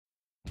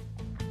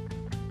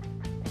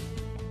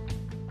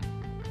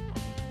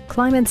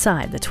Climb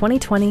inside the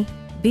 2020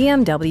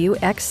 BMW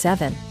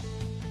X7.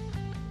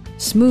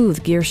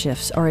 Smooth gear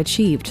shifts are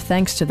achieved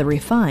thanks to the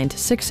refined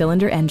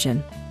 6-cylinder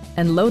engine,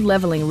 and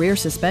load-leveling rear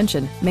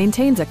suspension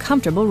maintains a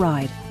comfortable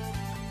ride.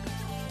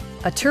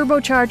 A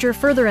turbocharger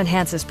further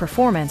enhances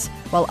performance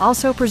while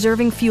also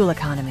preserving fuel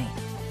economy.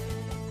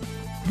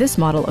 This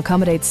model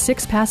accommodates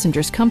 6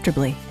 passengers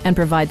comfortably and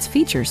provides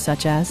features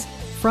such as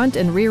front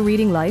and rear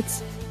reading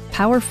lights,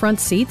 power front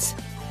seats,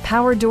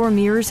 power door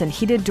mirrors and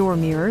heated door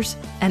mirrors,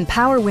 and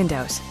power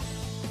windows.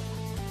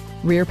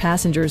 Rear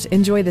passengers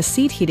enjoy the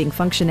seat heating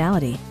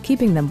functionality,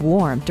 keeping them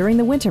warm during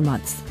the winter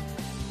months.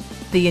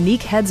 The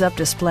unique heads-up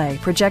display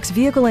projects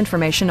vehicle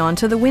information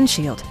onto the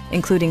windshield,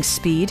 including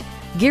speed,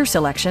 gear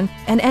selection,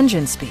 and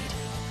engine speed.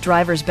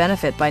 Drivers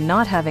benefit by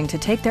not having to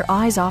take their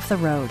eyes off the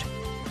road.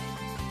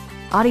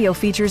 Audio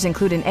features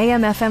include an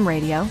AM/FM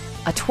radio,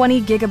 a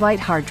 20-gigabyte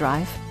hard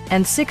drive,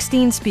 and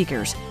 16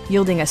 speakers,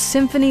 yielding a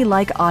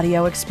symphony-like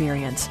audio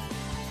experience.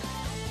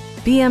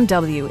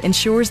 BMW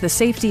ensures the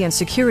safety and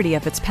security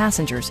of its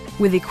passengers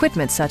with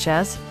equipment such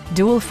as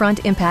dual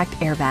front impact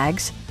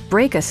airbags,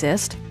 brake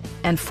assist,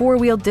 and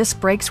 4-wheel disc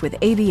brakes with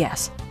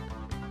ABS.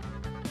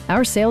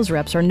 Our sales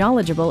reps are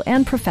knowledgeable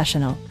and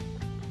professional.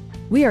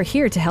 We are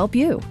here to help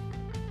you.